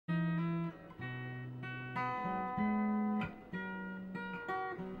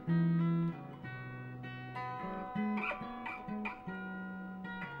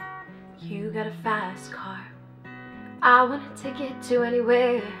You got a fast car, I want a ticket to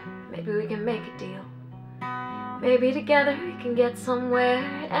anywhere. Maybe we can make a deal. Maybe together we can get somewhere.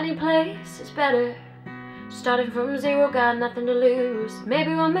 Any place is better. Starting from zero, got nothing to lose.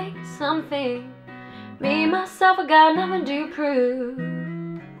 Maybe we'll make something. Me, myself, I got nothing to prove.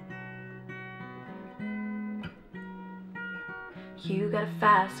 You got a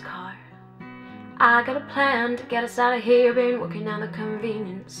fast car, I got a plan to get us out of here. Been working down the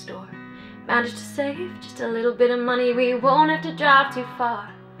convenience store. Managed to save just a little bit of money. We won't have to drive too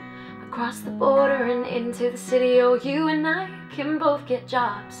far. Across the border and into the city. Oh, you and I can both get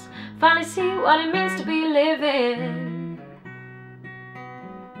jobs. Finally see what it means to be living.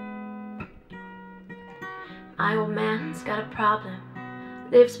 My old man's got a problem.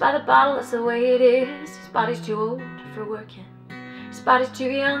 Lives by the bottle, that's the way it is. His body's too old for working. His body's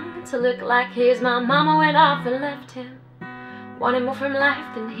too young to look like his. My mama went off and left him. Wanted more from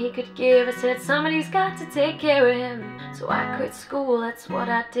life than he could give. I said somebody's got to take care of him. So I quit school, that's what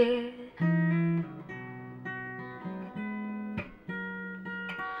I did.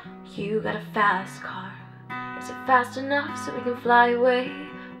 You got a fast car, is it fast enough so we can fly away?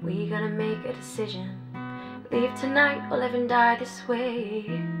 We gotta make a decision. Leave tonight or live and die this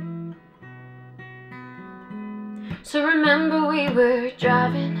way. So remember we were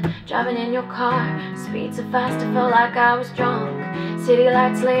driving in your car. Speed so fast I felt like I was drunk. City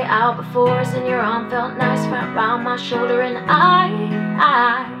lights lay out before us and your arm felt nice wrapped around my shoulder. And I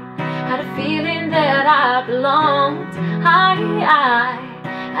had a feeling that I belonged. I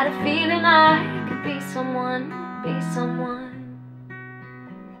had a feeling I could be someone, be someone.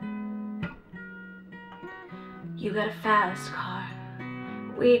 You got a fast car,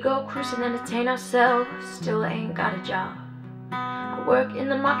 we go cruising, entertain ourselves. Still ain't got a job. I work in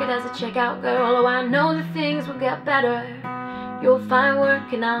the market as a checkout girl. Oh, I know that things will get better. You'll find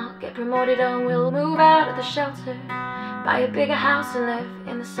work and I'll get promoted. Oh, we'll move out of the shelter, buy a bigger house and live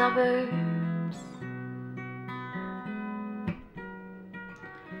in the suburbs.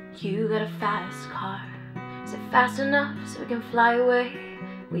 You got a fast car, is it fast enough so we can fly away?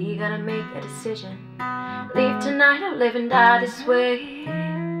 We gotta make a decision. Leave tonight or live and die this way.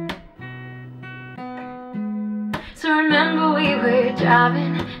 So remember we were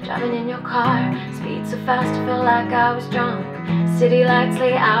driving in your car. Speed so fast I felt like I was drunk. City lights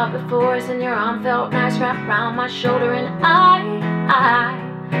lay out before us and your arm felt nice wrapped around my shoulder. And I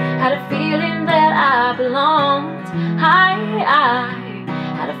had a feeling that I belonged. I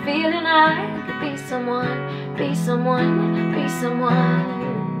had a feeling I could be someone, be someone, be someone.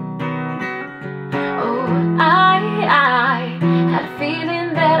 Oh, I had a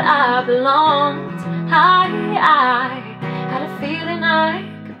feeling that I belonged. I had a feeling I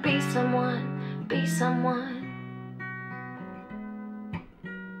could be someone, be someone.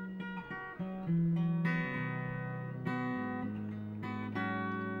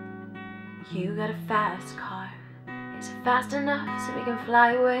 You got a fast car, is it fast enough so we can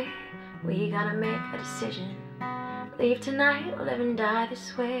fly away? We gotta make a decision. Leave tonight or live and die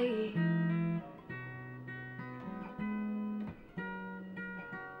this way.